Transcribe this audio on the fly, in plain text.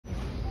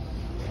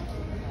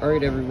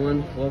Alright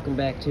everyone, welcome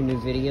back to a new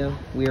video.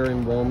 We are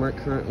in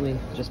Walmart currently.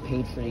 Just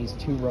paid for these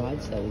two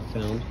rods that we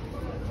found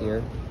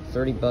here.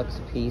 30 bucks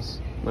a piece.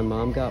 My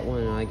mom got one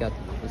and I got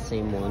the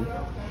same one.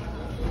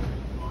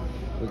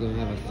 We're going to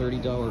have a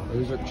 $30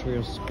 Ozark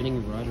Trail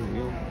spinning rod and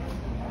reel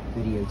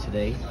video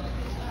today.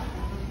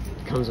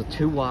 It comes with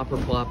two whopper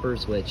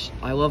ploppers, which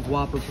I love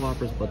whopper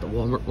ploppers, but the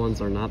Walmart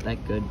ones are not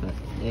that good, but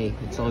hey,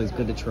 it's always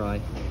good to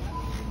try.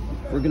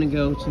 We're going to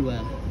go to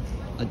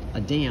a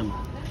dam.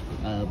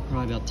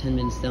 Probably about 10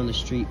 minutes down the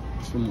street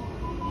from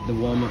the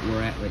Walmart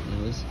we're at right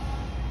now. This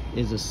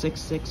is a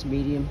 6'6"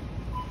 medium.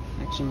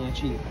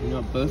 Actually, you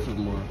know, both of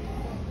them are.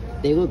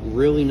 They look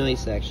really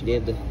nice, actually. They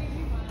have the,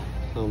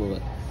 I don't know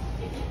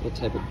what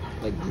type of,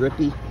 like,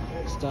 grippy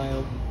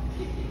style.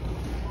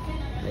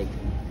 Like,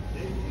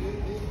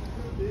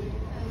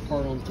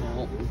 hard on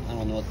top. I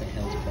don't know what the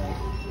hell it's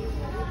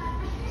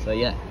called. So,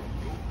 yeah.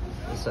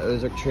 It's the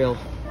Ozark Trail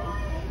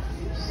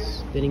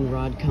spinning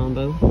rod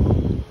combo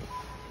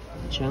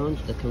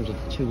challenge that comes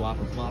with two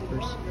whopper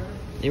ploppers.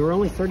 They were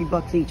only 30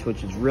 bucks each,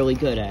 which is really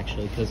good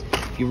actually, because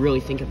if you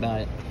really think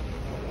about it,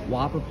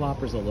 whopper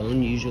ploppers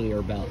alone usually are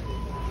about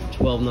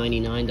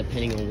 $12.99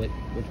 depending on which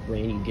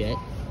brand you get,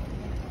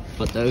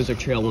 but those are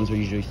trail ones are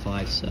usually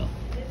 $5. So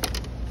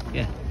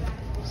yeah,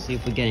 see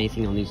if we get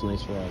anything on these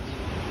nice rods.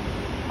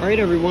 All right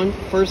everyone,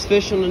 first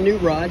fish on the new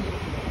rod,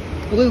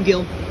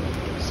 bluegill.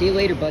 See you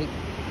later, buddy.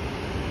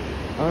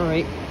 All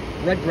right,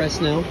 red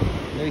breast now.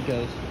 There he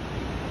goes.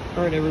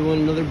 All right, everyone,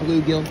 another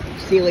bluegill.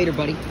 See you later,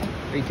 buddy.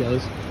 There he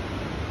goes.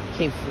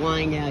 Came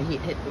flying out. He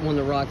hit one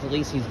of the rocks. At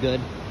least he's good.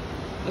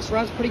 This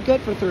rod's pretty good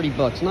for 30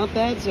 bucks. Not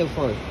bad so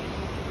far.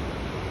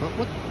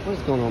 What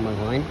is going on with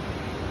my line?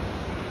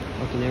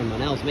 Okay, never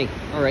mind. That was me.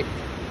 All right,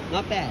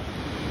 not bad.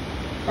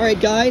 All right,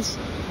 guys.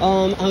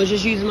 I was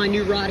just using my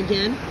new rod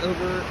again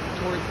over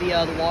towards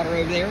the water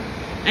over there,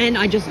 and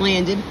I just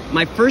landed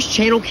my first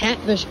channel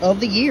catfish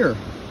of the year.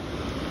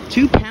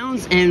 2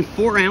 pounds and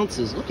 4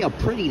 ounces. Look how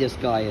pretty this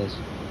guy is.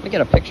 I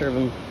got a picture of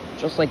him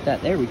just like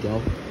that. There we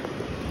go.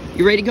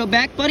 You ready to go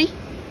back, buddy?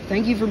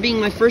 Thank you for being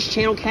my first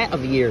channel cat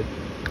of the year.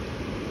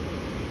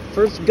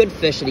 First good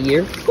fish of the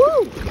year.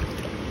 Woo!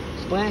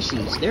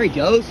 Splashies. There he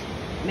goes.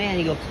 Man,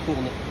 he looks cool.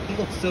 He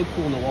looks so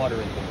cool in the water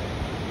right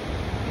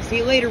there. See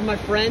you later, my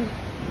friend.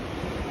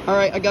 All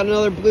right, I got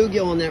another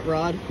bluegill on that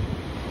rod.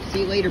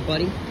 See you later,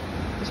 buddy.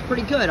 It's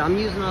pretty good. I'm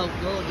using a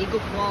little eagle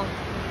claw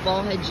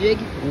ball head jig.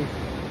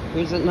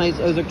 Here's a nice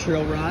Ozark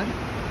Trail rod.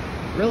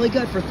 Really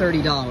good for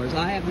 $30.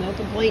 I have no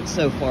complaints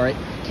so far. It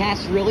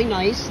casts really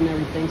nice and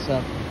everything,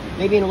 so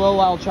maybe in a little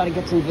while I'll try to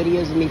get some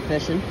videos of me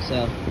fishing,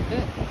 so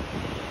good.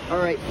 All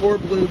right, 4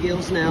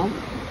 bluegills now.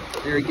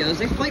 There he goes.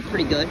 They fight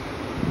pretty good.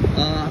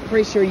 I'm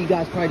pretty sure you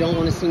guys probably don't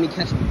want to see me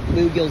catch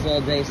bluegills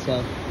all day,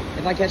 so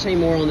if I catch any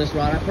more on this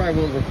rod, I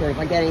probably won't record. If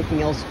I get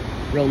anything else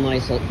real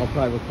nice, I'll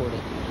probably record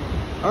it.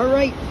 All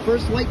right,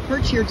 first white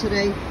perch here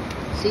today.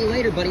 See you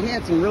later, buddy. He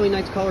had some really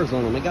nice colors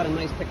on him. I got a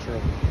nice picture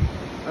of him.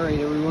 All right,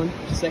 everyone.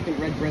 Second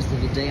red breast of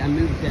the day. I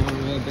moved down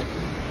a little bit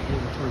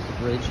over towards the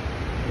bridge.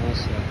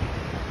 So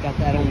got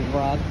that on the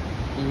rod.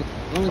 And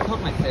I only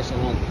caught my fish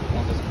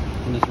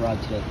on this rod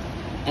today.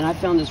 And I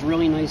found this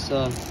really nice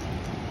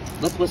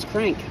lipless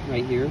crank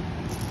right here.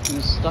 He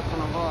was stuck on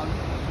a log,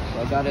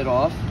 so I got it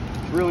off.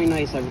 It's really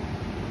nice.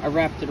 I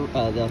wrapped it,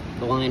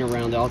 the line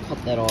around it. I'll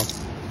cut that off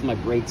with my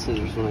braid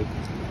scissors when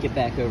I get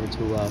back over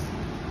to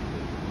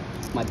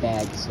my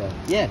bag. So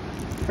yeah,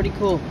 pretty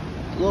cool.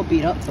 A little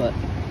beat up, but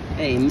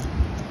hey,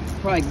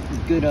 probably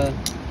good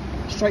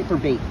striper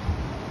bait.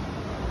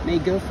 May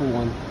go for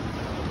one.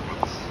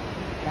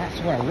 That's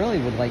what I really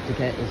would like to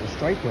get, is a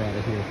striper out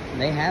of here.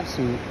 They have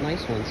some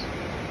nice ones.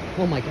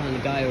 Oh my god, the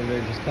guy over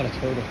there just caught a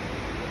turtle.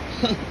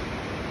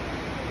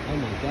 Oh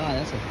my god,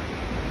 that's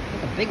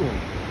a big one.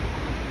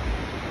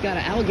 Got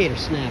an alligator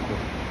snapper.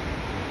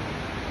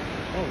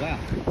 Oh wow.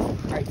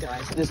 Alright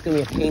guys, this is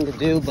going to be a pain to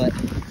do, but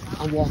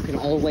I'm walking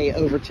all the way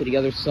over to the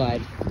other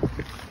side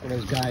where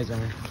those guys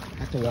are.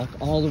 I have to walk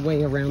all the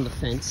way around the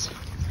fence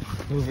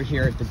over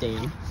here at the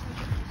dam.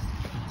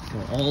 Go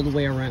all the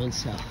way around,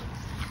 so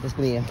this is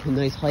going to be a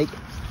nice hike.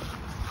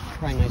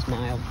 Probably a nice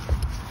mile.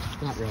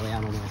 Not really,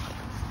 I don't know.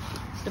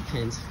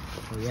 Depends.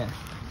 So yeah.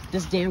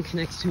 This dam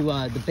connects to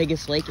the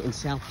biggest lake in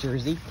South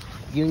Jersey,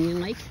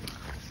 Union Lake.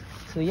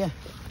 So yeah,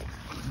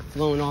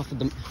 flowing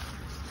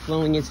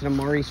into the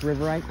Maurice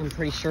River, I'm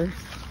pretty sure.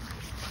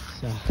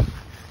 So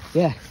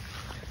yeah,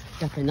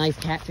 got the nice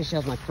catfish.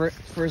 That was my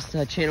first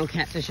channel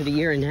catfish of the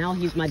year, and now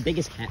he's my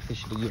biggest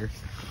catfish of the year.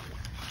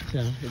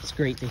 So it's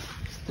great to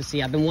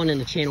see. I've been wanting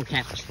the channel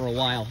catfish for a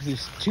while.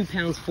 He's 2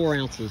 pounds 4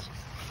 ounces,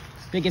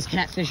 biggest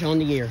catfish on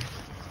the year.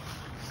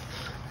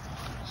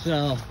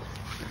 So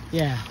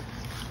yeah,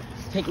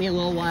 take me a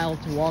little while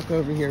to walk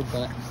over here,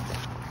 but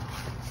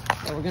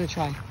yeah, we're gonna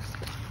try.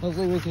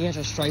 Hopefully we can catch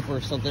a striper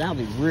or something. That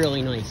would be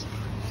really nice.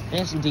 They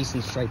have some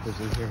decent stripers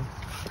in here.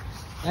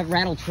 That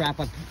rattle trap,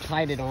 I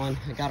tied it on.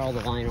 I got all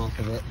the line off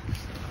of it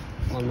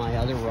on my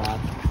other rod.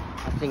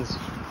 That thing's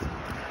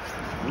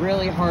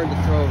really hard to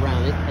throw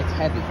around. It's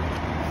heavy.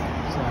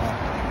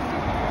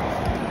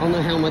 So don't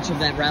know how much of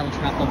that rattle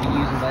trap I'll be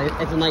using,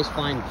 but it's a nice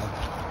find,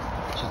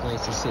 which is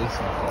nice to see.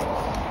 So,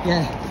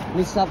 yeah, let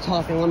me stop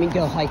talking. Let me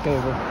go hike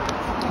over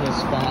to a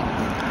spot.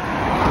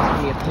 It's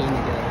gonna be a pain to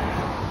go.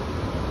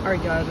 All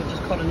right, guys, I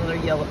just caught another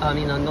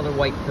another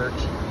white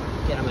perch.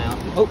 Get him out.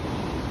 Oh,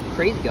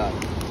 crazy guy.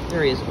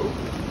 There he is. Oh,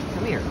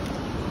 come here.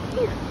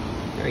 Here.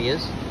 There he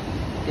is.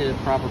 Get a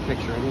proper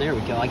picture of him. There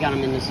we go. I got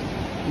him in this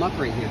muck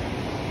right here.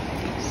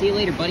 See you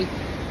later, buddy.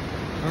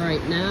 All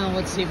right, now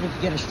let's see if we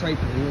can get a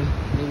striper.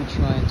 Maybe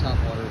try a top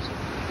water or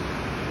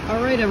something.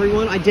 All right,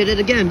 everyone, I did it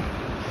again.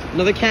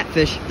 Another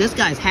catfish. This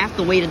guy's half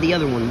the weight of the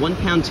other one. 1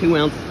 pound, 2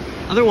 ounce.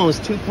 Other one was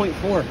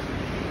 2.4.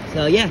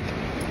 So yeah,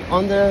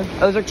 on the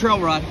Ozark Trail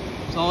rod.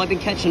 That's all I've been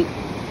catching.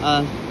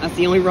 That's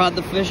the only rod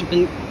the fish have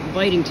been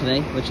biting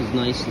today, which is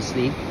nice to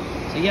see.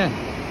 So yeah,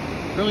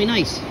 really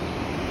nice.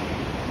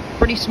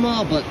 Pretty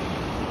small, but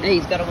hey,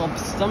 he's got a little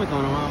stomach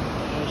on him. I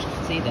wish you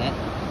could see that.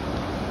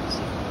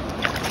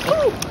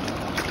 Woo!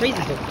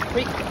 Crazy thing.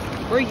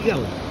 Where are you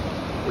going?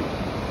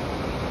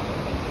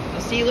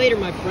 I'll see you later,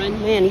 my friend.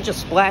 Man, he just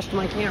splashed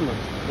my camera.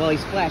 Well, he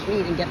splashed me.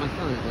 He didn't get my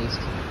phone, at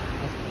least.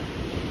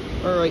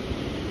 All right,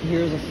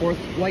 here's a 4th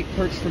white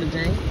perch for the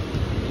day.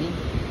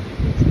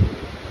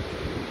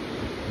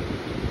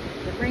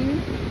 Is it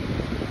raining?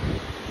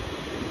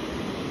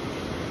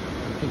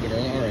 I think it is.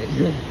 All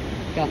right.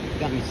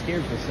 got me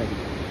scared for a second.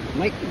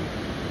 Might be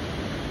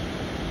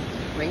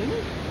raining?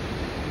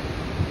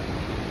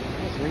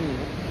 It's raining.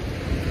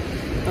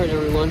 All right,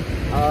 everyone.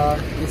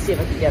 Let's see if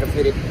I can get a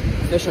fitted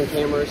fish on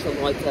camera or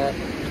something like that.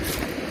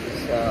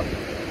 So,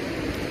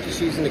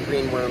 just using the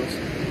green worms,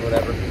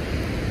 whatever.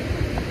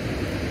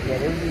 Yeah,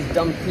 there's these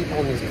dumb people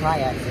in these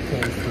kayaks that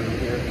came through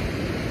here.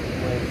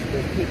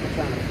 There's people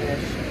trying to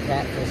fish,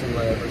 catfish and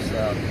whatever,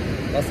 so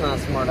that's not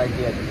a smart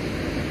idea.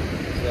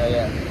 So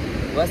yeah,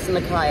 lesson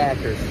the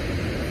kayakers.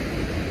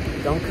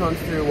 Don't come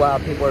through while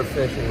people are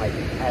fishing, like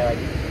at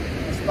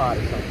a spot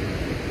or something.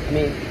 I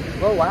mean,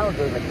 a little while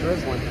ago, like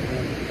drizzling,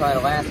 and probably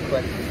the last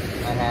clip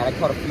I had, I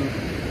caught a few, I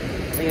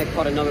think I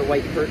caught another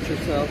white perch or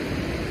so.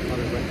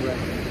 Another red.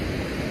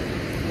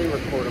 Didn't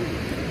record them.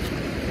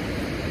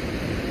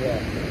 Yeah.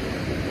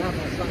 Not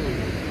my son.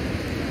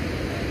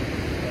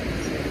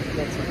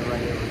 Get something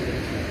right over here.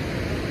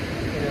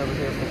 Been over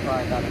here for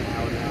probably about an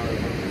hour now,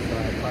 so I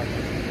probably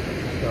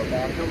go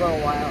back in a little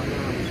while, and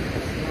now I'm just going to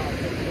smell it.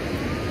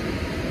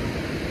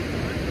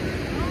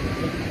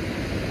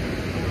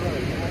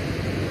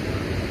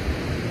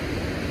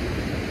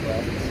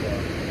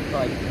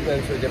 Probably go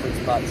to a different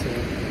spot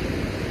soon.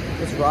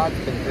 This rod's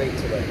been great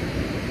today.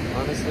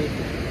 Honestly,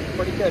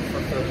 pretty good for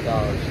 $30.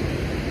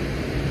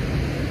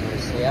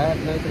 Honestly, I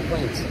have no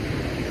complaints.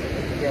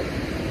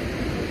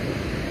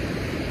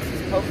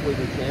 Hopefully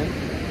we can.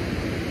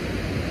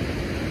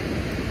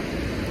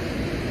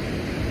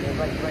 Yeah,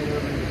 right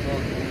over in the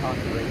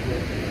pocket right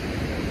here.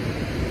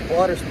 The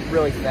water's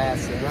really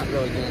fast, so not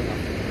really getting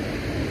enough.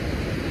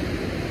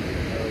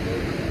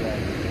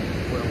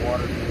 Where the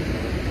water is.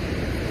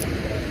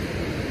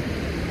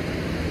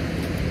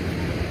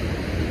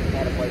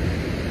 Had a white.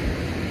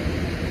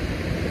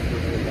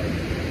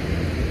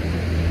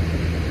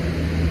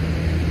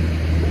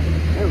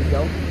 There we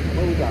go.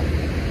 What we got?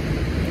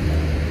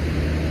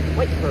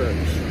 White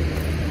perch.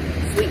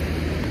 Sweet.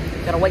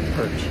 Got a white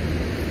perch.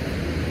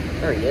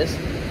 There he is.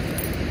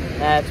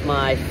 That's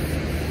my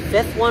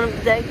 5th one of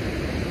the day.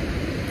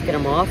 Let's get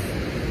him off.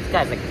 This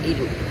guy's like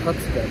 80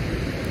 hooks good.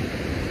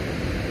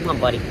 Come on,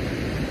 buddy.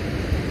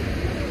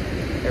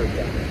 There we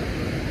go.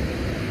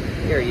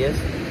 Here he is.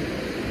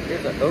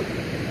 Here's a, oh.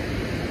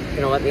 You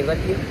gonna let me lick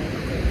you?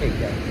 There you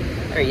go.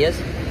 There he is.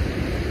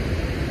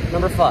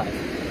 Number 5.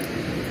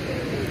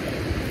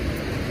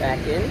 Back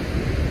in.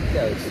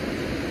 Goes.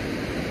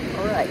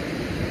 Alright.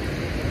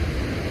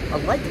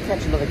 I'd like to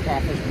catch another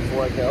catfish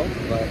before I go,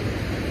 but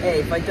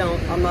hey, if I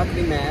don't, I'm not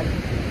gonna be mad.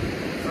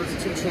 First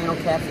 2-channel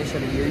catfish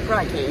of the year. You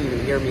probably can't even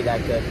hear me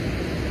that good.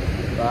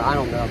 But I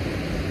don't know.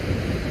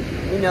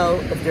 You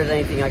know, if there's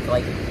anything I could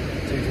like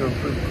do to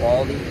improve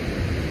quality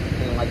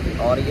and like the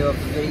audio of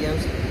the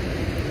videos.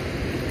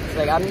 It's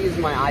like I'm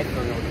using my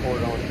iPhone to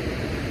record on.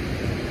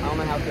 I don't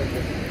know how good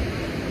this is.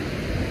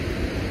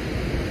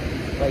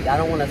 Like I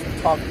don't want to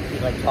be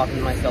like talking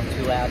to myself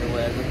too loud or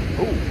whatever.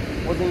 Ooh,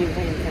 wasn't even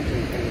paying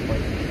attention to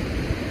anybody.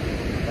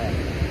 But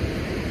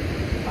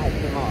I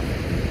came off.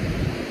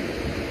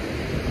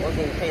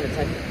 Wasn't even paying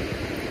attention.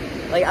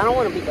 Like I don't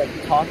want to be like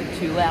talking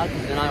too loud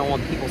because then I don't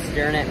want people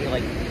staring at me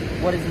like,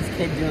 what is this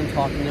kid doing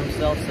talking to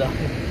himself? So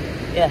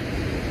yeah.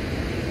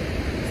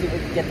 See if we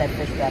can get that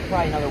fish back.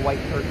 Probably another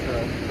white perch or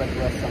a red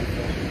breast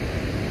sunfish.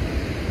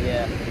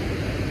 Yeah.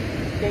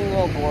 It's getting a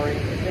little boring.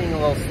 It's getting a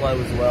little slow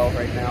as well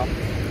right now.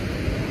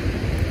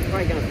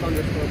 Probably gonna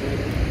thunderstorm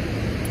later.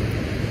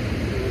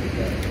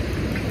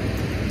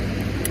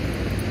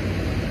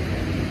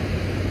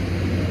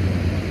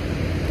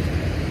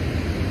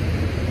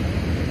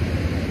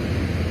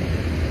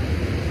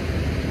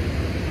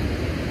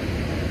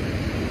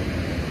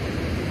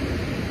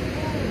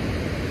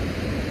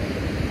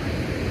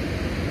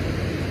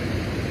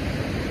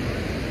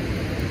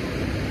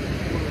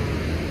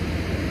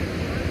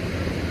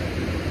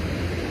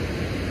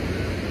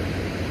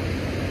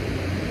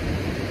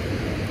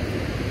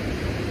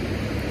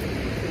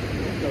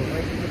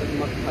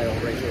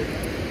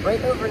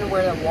 Right over into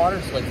where that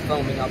water's like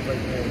foaming up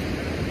right there.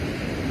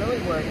 Really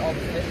where all the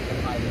fish can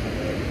hide in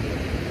there.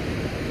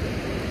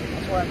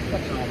 That's where I'm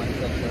catching all my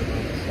fish over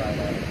on the side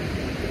of it.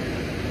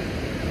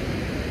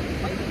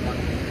 Might be one.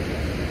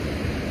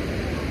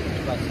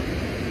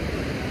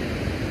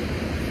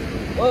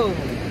 Whoa!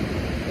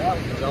 That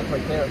was a jump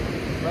right there.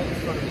 Right in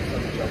front of me, so a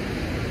jump.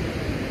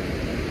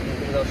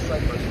 Look at those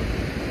stripers.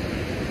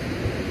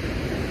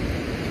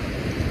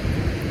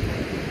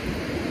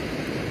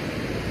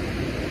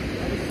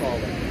 Let me follow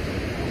that.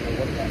 I don't know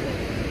what that was.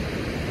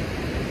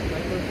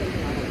 Striper thing?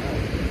 I don't know.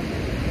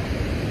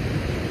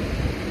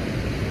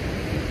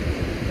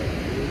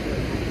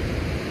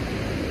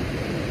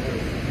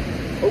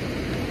 Oh!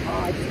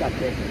 Oh, I just got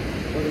bit.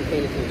 Wasn't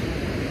paying attention.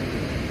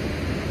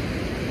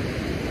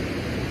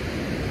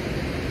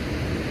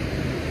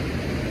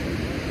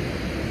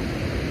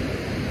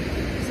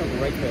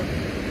 Right there.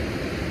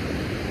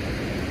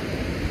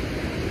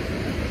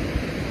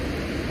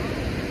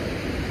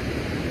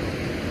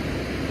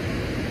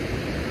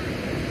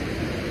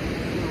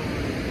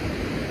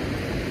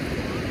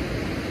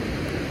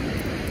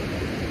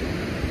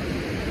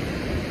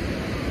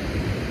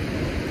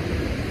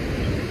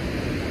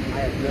 I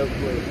have no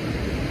clue.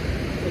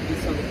 Could be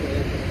something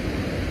good.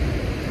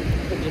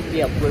 Could just be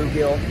a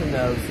bluegill. Who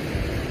knows?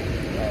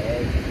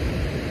 Hey.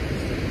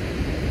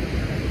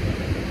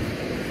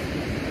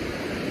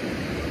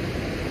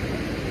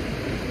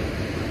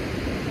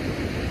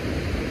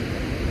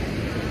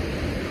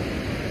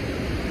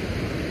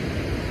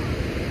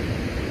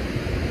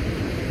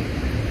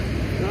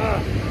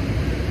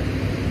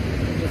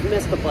 Just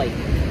missed the bite.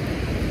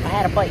 I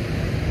had a bite.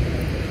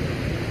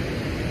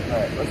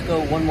 Alright, let's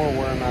go one more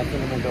worm. I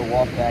think I'm going to go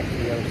walk back to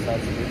the other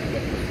side so we can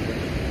get this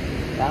fish.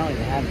 I don't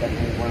even have that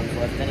many worms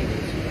left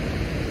anyways.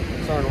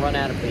 I'm starting to run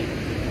out of bait.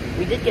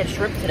 We did get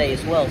shrimp today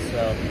as well,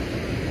 so...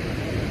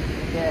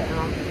 Yeah, and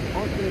I'm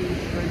also going to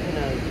use shrimp in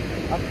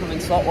an upcoming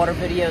saltwater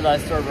video that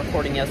I started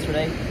recording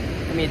yesterday.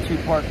 It's going to be a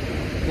 2-part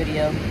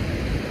video.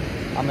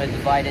 I'm going to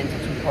divide into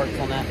 2 parts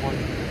on that one.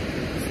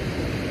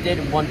 Did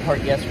 1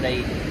 part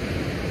yesterday.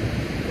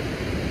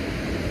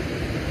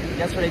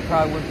 Yesterday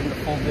probably would have been the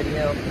full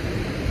video.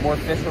 More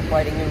fish were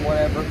fighting and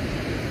whatever.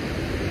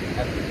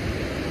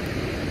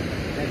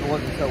 Maybe it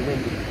wasn't so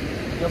windy.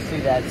 You'll see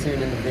that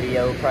soon in the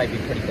video. It'll probably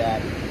be pretty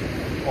bad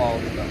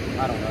quality, but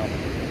I don't know.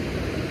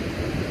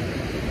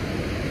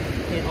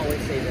 Can't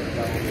always say that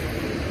though.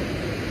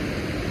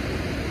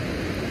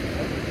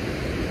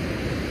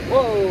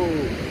 Whoa!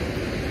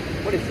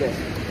 What is this?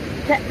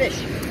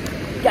 Catfish!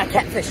 Got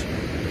catfish!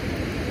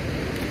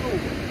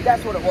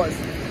 That's what it was.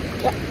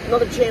 Cat,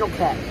 another channel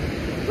cat.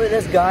 Look at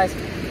this, guys.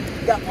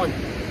 Got one.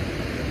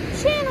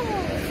 Channel.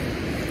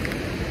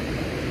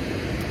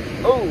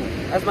 Oh,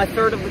 that's my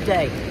 3rd of the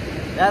day.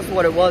 That's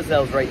what it was that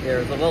was right there.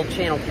 It was a little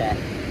channel cat.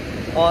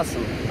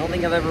 Awesome. I don't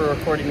think I've ever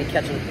recorded me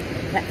catching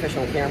catfish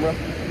on camera.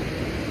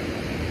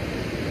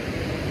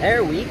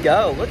 There we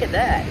go. Look at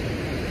that.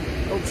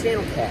 Little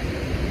channel cat.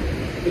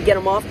 You get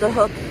him off the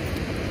hook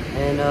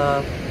and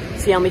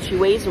see how much he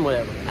weighs and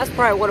whatever. That's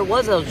probably what it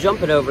was. I was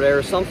jumping over there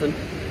or something.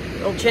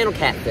 Little channel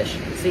catfish.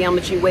 See how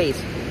much he weighs.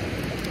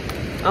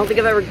 I don't think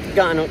I've ever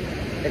gotten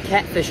a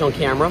catfish on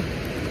camera.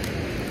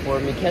 Or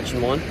me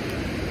catching one.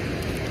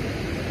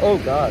 Oh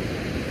God.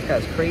 This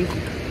guy's crazy.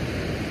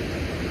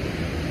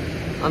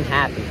 I'm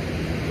happy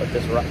with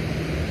this rod.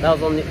 That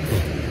was on the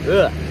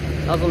that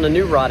was on the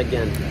new rod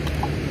again.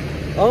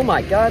 Oh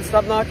my God,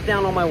 stop knocking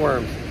down all my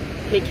worms.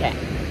 Hey cat.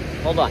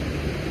 Hold on.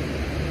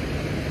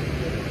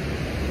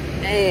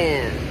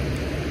 And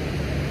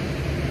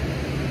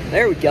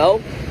there we go.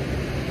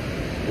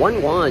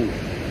 1-1.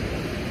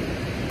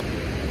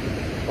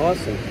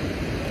 Awesome.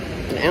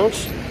 An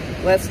ounce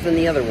less than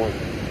the other one.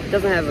 It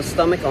doesn't have a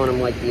stomach on him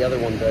like the other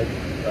one did.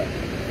 But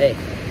hey,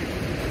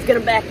 let's get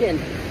him back in.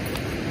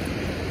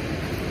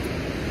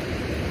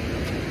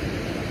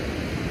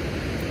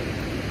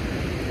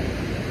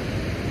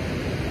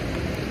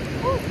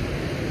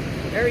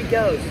 There he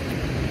goes.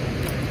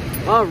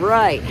 All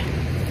right.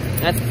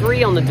 That's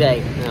 3 on the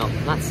day. No,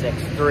 not 6,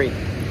 3.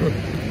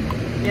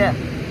 Yeah.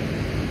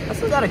 I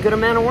still got a good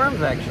amount of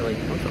worms, actually.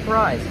 I'm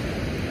surprised.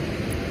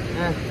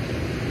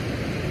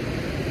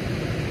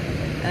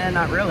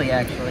 Not really,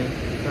 actually.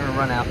 It's gonna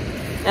run out.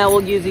 Now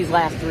we'll use these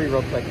last 3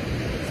 real quick.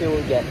 See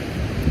what we get.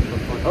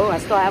 Oh, I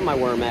still have my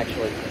worm,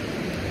 actually.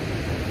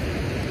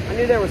 I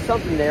knew there was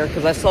something there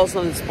because I saw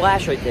something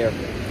splash right there.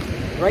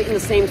 Right in the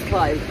same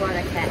spot. It was probably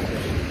that catfish.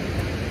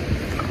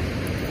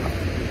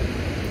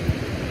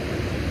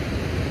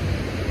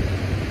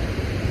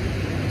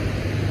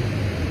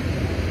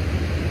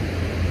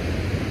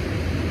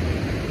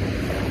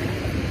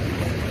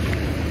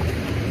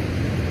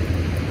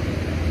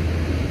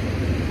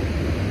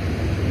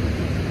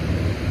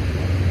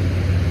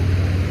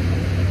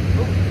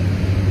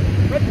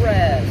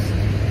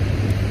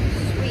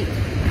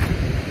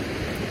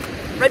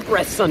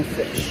 Redbreast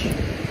sunfish.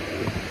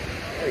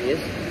 There he is.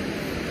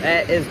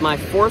 That is my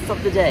 4th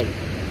of the day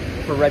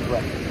for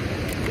redbreast.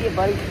 See ya,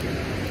 buddy.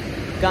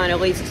 Got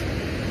at least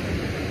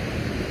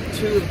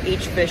 2 of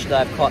each fish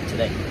that I've caught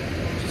today,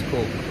 which is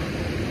cool.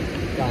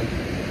 Got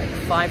like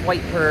 5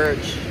 white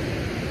perch.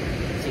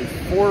 Let's see,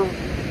 4,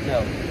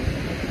 no.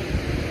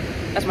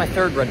 That's my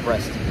 3rd red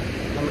breast.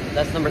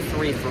 That's number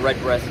 3 for red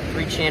breast.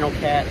 3 channel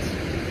cats,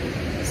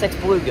 6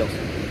 bluegills.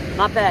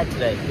 Not bad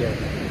today here.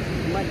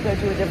 We might go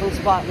to a different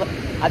spot.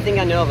 I think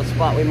I know of a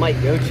spot we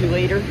might go to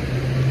later.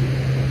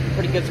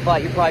 Pretty good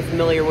spot. You're probably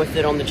familiar with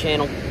it on the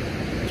channel.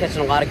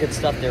 Catching a lot of good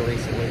stuff there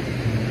recently.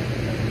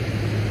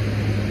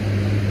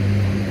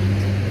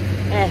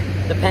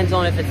 Depends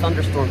on if it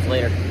thunderstorms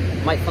later.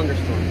 Might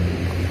thunderstorm.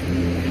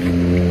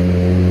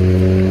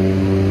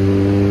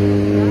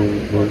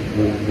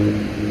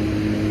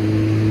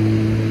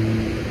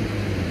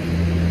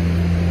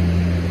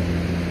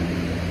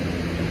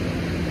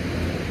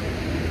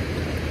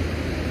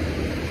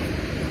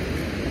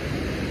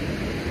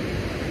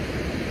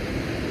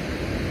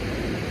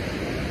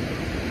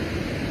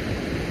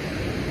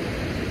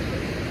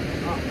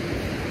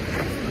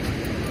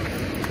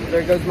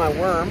 There goes my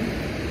worm.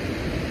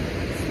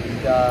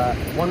 Got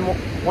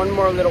one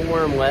more little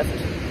worm left,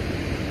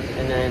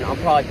 and then I'll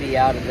probably be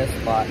out of this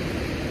spot.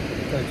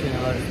 Go to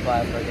another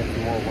spot where I get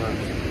some more worms.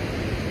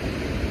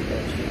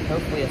 Which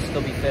hopefully I'll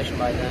still be fishing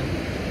by then.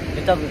 If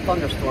it doesn't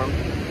thunderstorm.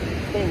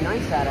 It's getting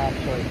nice out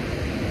actually.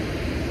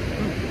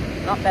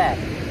 Not bad.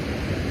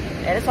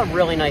 Yeah, it's a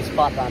really nice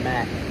spot that I'm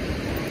at.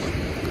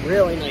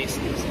 Really nice.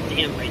 There's a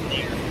dam right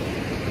there.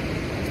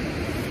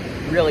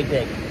 Really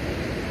big.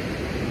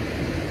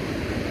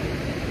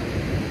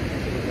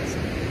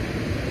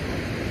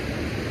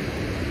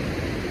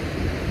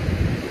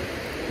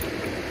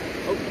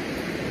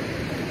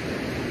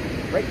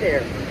 Right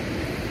there.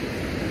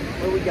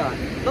 What do we got?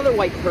 Another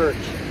white perch.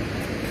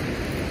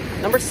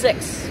 Number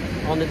 6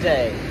 on the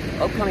day.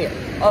 Oh, come here.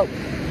 Oh.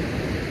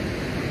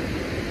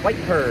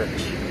 White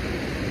perch.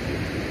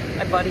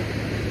 Hi, buddy.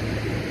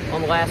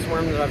 On the last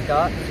worm that I've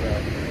got,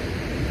 so.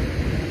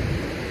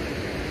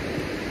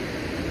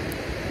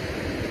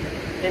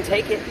 Didn't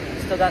take it.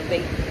 Still got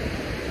bait.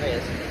 There he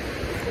is.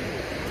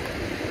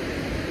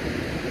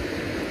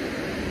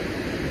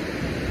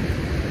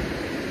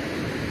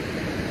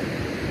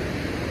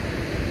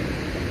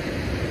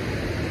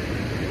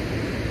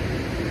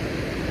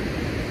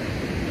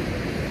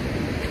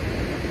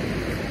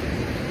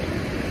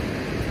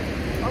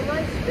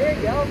 There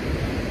you go.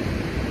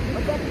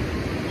 What's that?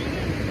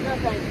 No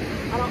thanks.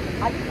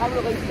 I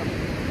released them.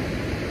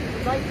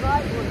 Nice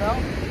size one though.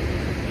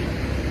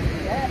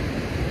 Yeah.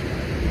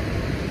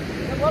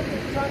 Good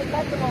looking, trying to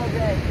catch them all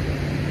day.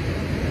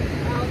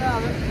 I don't know.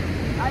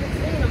 I haven't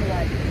seen them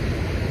yet.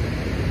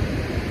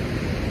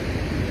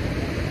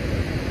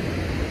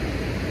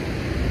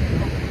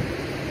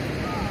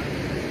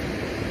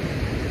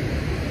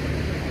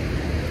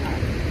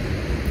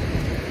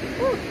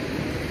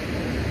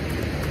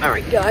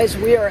 Alright guys,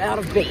 we are out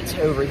of bait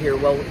over here.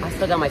 Well, I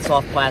still got my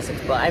soft plastics,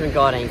 but I haven't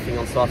got anything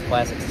on soft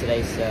plastics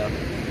today, so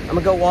I'm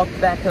gonna go walk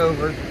back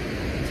over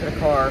to the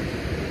car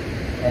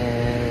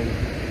and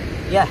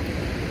yeah,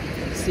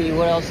 see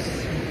where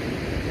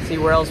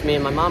else me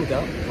and my mom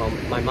go. Well,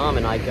 my mom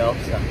and I go,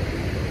 so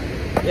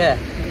yeah.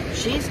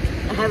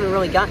 I haven't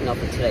really gotten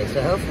nothing today,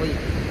 so hopefully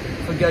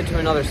if we go to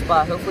another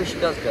spot, hopefully she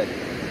does good.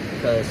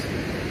 Because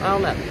I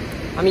don't know.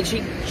 I mean,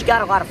 she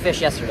got a lot of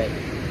fish yesterday.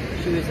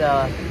 She was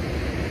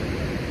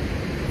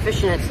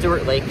fishing at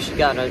Stewart Lake. She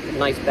got a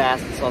nice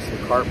bass and saw some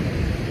carp.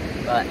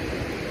 But,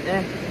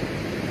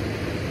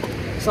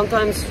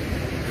 sometimes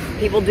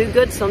people do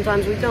good,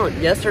 sometimes we don't.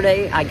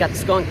 Yesterday, I got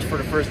skunked for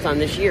the first time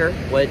this year,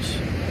 which,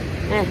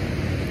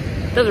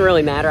 doesn't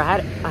really matter.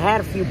 I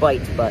had a few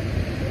bites, but,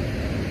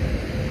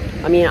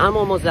 I mean, I'm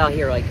almost out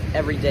here, like,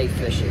 every day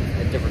fishing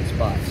at different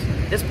spots.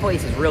 This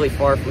place is really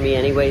far from me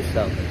anyway,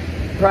 so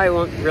probably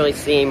won't really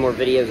see any more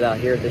videos out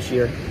here this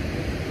year.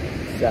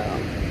 So,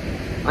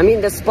 I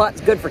mean, this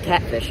spot's good for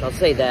catfish, I'll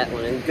say that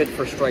one, and good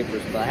for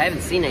stripers, but I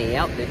haven't seen any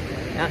out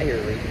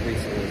here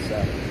recently,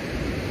 so,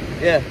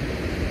 yeah.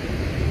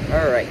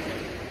 Alright.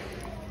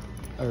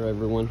 Alright,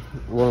 everyone,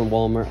 we're in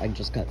Walmart. I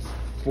just got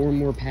 4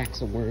 more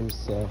packs of worms,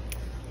 so,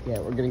 yeah,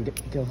 we're gonna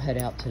go head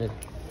out to the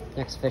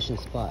next fishing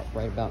spot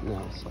right about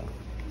now, so,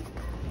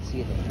 see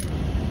you there.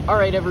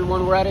 Alright,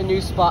 everyone, we're at a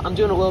new spot. I'm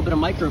doing a little bit of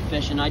micro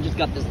fishing. I just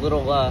got this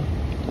little,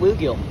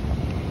 bluegill.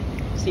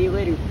 See you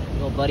later,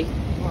 little buddy.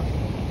 Come on,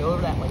 go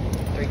over that way.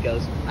 There he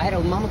goes. I had a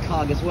mama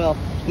cog as well.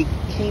 He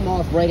came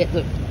off right at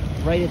the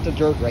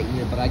dirt right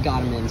here, but I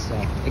got him in, so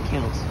it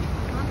counts.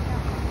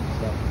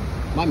 So,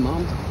 my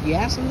mom, you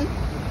have something?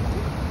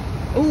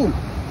 Ooh,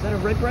 is that a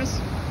red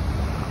breast?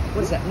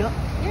 What is that? No.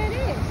 Yeah, it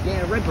is.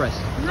 Yeah, a red breast.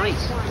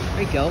 Nice.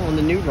 There you go, on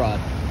the new rod.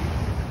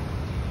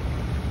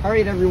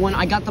 Alright, everyone,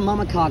 I got the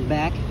mama cog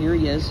back. Here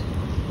he is.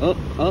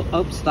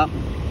 Oh, stop.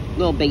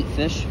 Little bait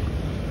fish.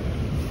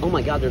 Oh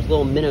my god, there's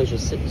little minnows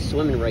just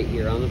swimming right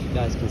here. I don't know if you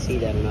guys can see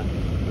that or not.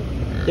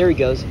 There he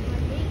goes.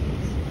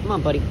 Come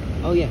on, buddy.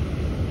 Oh yeah.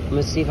 I'm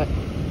gonna see if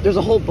there's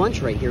a whole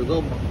bunch right here.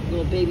 Little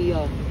baby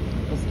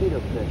mosquito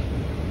fish.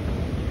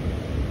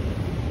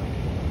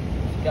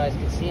 If you guys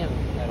can see them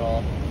at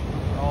all.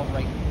 They're all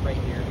right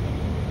here.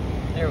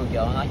 There we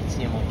go. And I can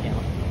see them on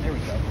camera. There we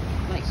go.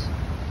 Nice.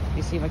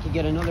 me see if I could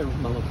get another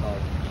monocod.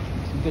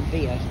 Some good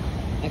bait.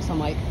 Next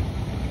time I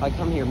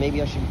come here,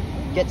 maybe I should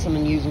get some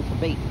and use them for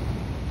bait.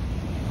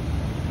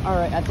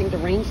 Alright, I think the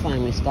rain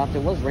finally stopped.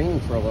 It was raining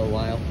for a little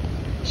while.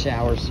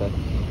 Showers, so.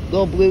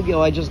 Little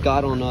bluegill I just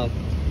got on the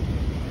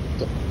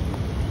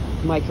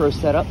micro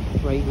setup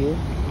right here.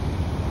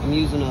 I'm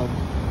using a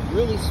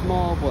really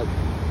small, but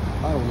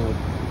I don't know,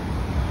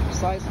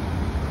 size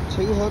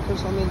 2 hook or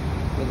something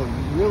with a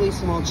really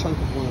small chunk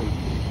of worm.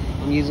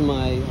 I'm using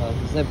my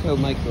Zebco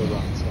micro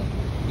rod, so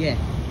yeah.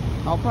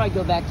 I'll probably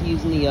go back to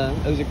using the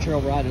Ozark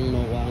Trail rod in a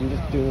little while. I'm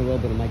just doing a little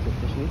bit of micro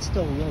fishing. It's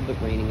still a little bit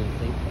raining, I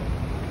think.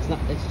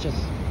 It's just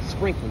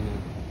sprinkling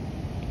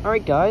now.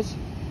 Alright guys,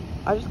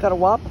 I just got a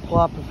whopper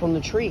plopper from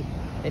the tree.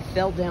 It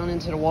fell down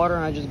into the water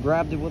and I just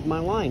grabbed it with my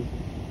line.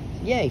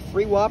 Yay,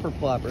 free whopper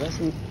plopper. That's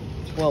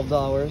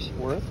 $12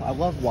 worth. I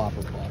love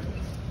whopper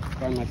ploppers.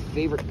 Probably my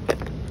favorite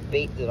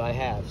bait that I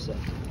have, so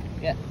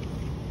yeah.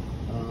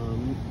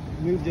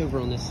 Moved over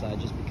on this side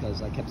just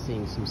because I kept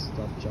seeing some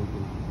stuff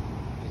jumping.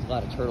 There's a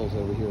lot of turtles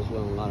over here as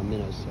well and a lot of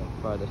minnows, so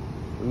probably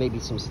there may be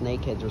some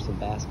snakeheads or some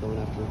bass going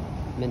after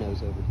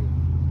minnows over here.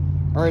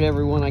 Alright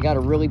everyone, I got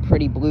a really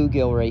pretty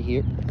bluegill right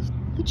here.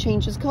 He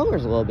changed his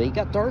colors a little bit. He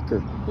got darker.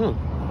 Huh.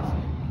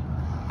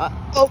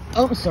 Oh,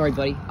 I'm sorry,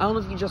 buddy. I don't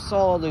know if you just saw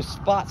all those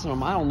spots on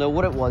him. I don't know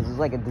what it was. It's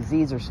like a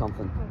disease or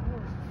something.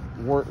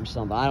 Wart or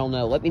something. I don't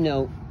know. Let me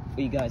know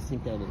what you guys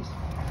think that is.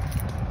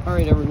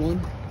 Alright,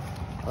 everyone.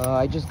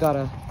 I just got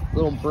a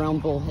little brown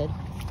bullhead.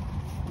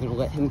 I'm going to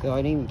let him go. I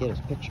didn't even get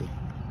his picture.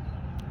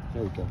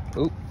 There we go.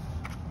 Oh.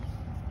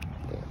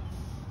 There.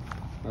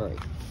 Alright.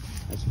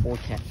 That's 4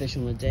 catfish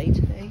on the day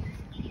today.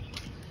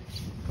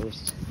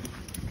 First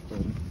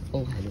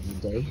bullhead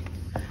of the day.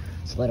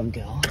 Let's let him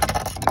go.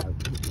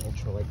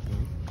 Ultralight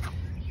fan.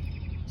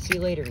 See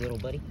you later, little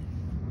buddy.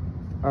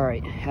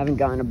 Alright, haven't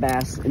gotten a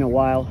bass in a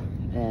while,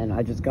 and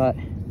I just got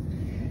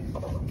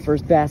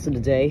first bass of the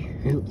day,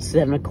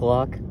 7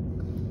 o'clock,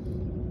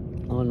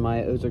 on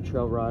my Ozark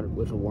Trail rod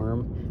with a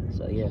worm.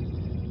 So yeah,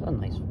 got a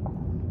nice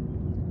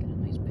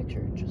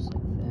picture just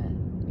like that.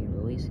 Me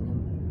releasing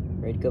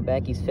him. Ready to go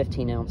back. He's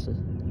 15 ounces.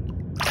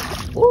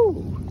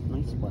 Woo!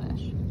 Nice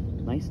splash.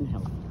 Nice and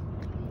healthy.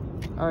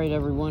 Alright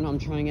everyone, I'm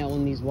trying out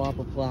one of these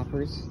whopper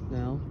ploppers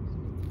now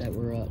that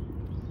were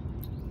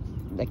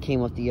that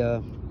came with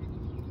the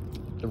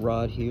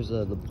rod. Here's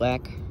the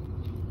black,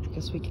 I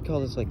guess we could call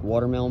this like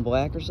watermelon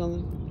black or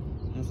something.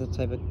 Has that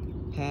type of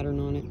pattern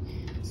on it.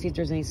 See if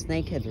there's any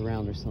snakeheads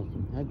around or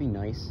something. That'd be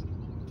nice.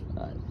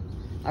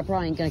 I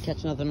probably ain't gonna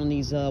catch nothing on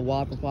these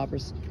whopper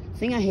ploppers. The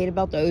thing I hate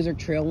about the Ozark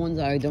Trail ones,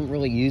 I don't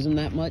really use them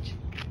that much.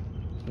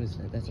 What is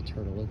that? That's a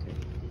turtle, okay.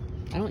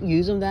 I don't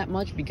use them that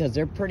much because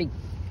they're pretty,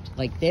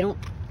 like, they don't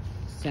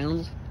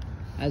sound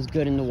as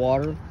good in the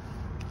water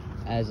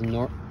as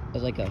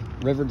like a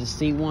river to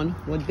sea one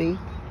would be.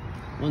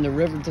 When the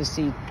river to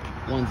sea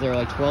ones, they're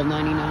like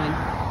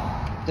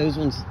 $12.99. Those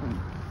ones,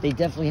 they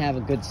definitely have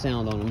a good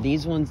sound on them.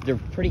 These ones, they're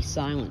pretty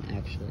silent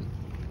actually.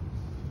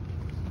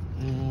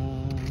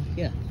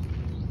 Yeah.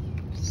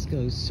 Let's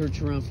go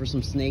search around for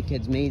some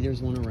snakeheads. Maybe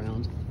there's one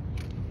around.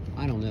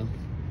 I don't know.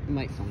 We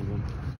might find one.